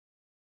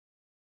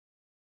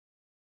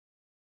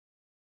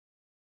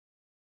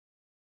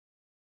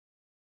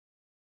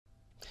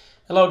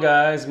Hello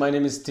guys, my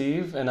name is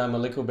Steve and I'm a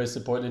Liquibase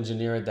support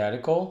engineer at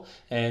Datacol,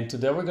 and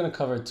today we're going to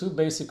cover two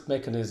basic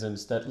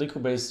mechanisms that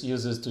Liquibase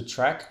uses to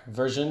track,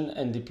 version,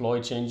 and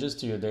deploy changes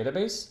to your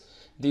database.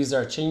 These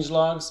are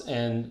changelogs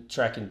and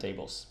tracking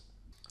tables.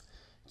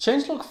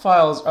 Changelog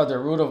files are the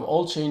root of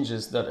all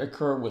changes that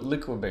occur with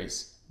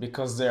Liquibase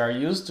because they are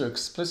used to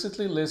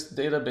explicitly list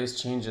database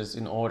changes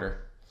in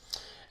order.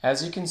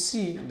 As you can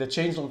see, the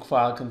changelog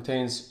file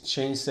contains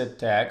change set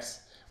tags,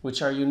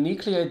 which are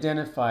uniquely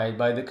identified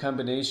by the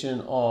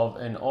combination of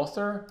an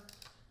author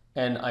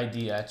and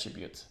ID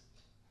attribute.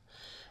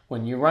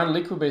 When you run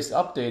Liquibase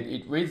update,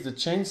 it reads the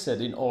change set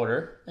in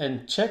order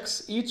and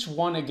checks each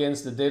one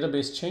against the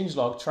database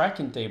changelog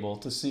tracking table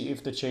to see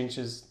if the change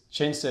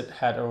set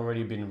had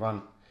already been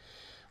run.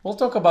 We'll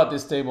talk about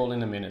this table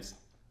in a minute.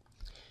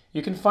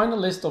 You can find a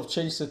list of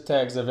change set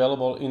tags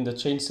available in the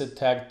change set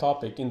tag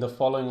topic in the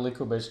following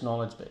Liquibase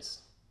knowledge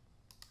base.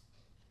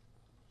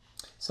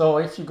 So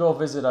if you go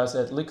visit us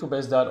at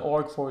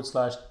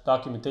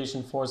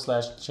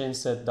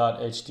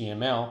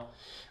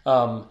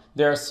liquibase.org/documentation/changeset.html,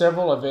 there are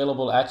several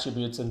available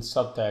attributes and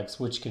subtags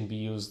which can be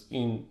used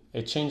in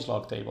a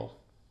changelog table.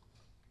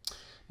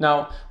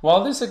 Now,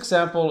 while this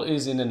example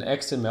is in an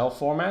XML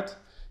format,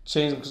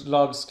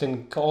 changelogs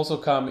can also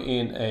come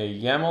in a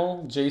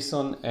YAML,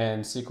 JSON,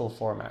 and SQL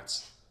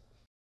formats.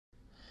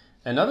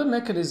 Another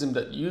mechanism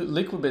that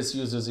Liquibase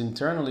uses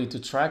internally to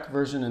track,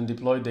 version, and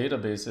deploy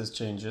databases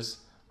changes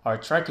are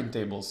tracking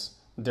tables.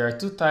 There are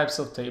two types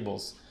of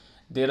tables: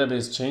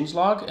 database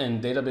changelog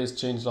and database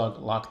changelog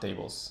lock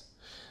tables.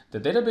 The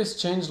database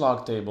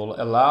changelog table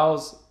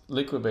allows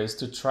Liquibase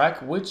to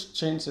track which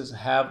changes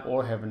have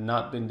or have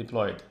not been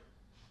deployed.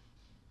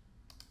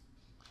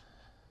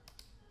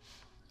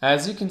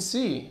 As you can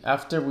see,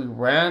 after we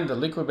ran the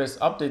Liquibase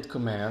update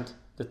command,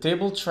 the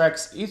table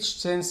tracks each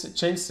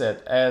change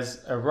set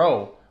as a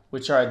row,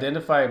 which are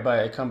identified by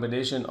a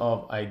combination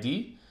of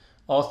ID,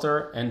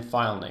 author, and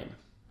file name,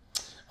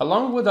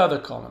 along with other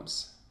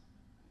columns.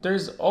 There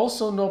is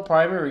also no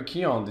primary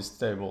key on this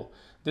table.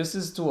 This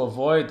is to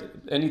avoid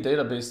any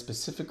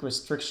database-specific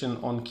restriction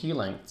on key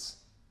lengths.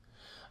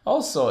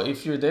 Also,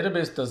 if your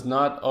database does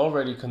not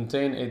already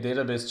contain a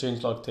database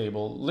changelog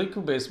table,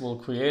 Liquibase will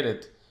create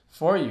it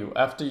for you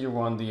after you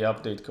run the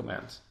update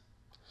command.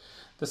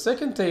 The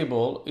second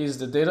table is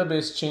the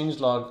database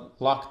changelog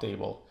lock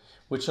table,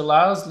 which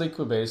allows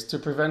Liquibase to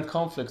prevent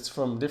conflicts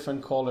from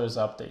different callers'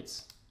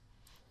 updates.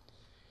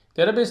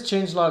 Database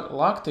changelog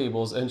lock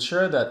tables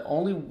ensure that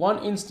only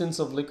one instance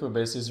of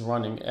Liquibase is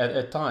running at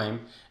a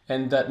time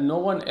and that no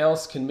one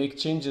else can make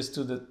changes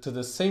to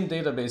the same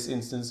database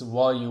instance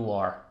while you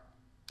are.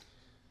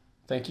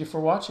 Thank you for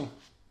watching.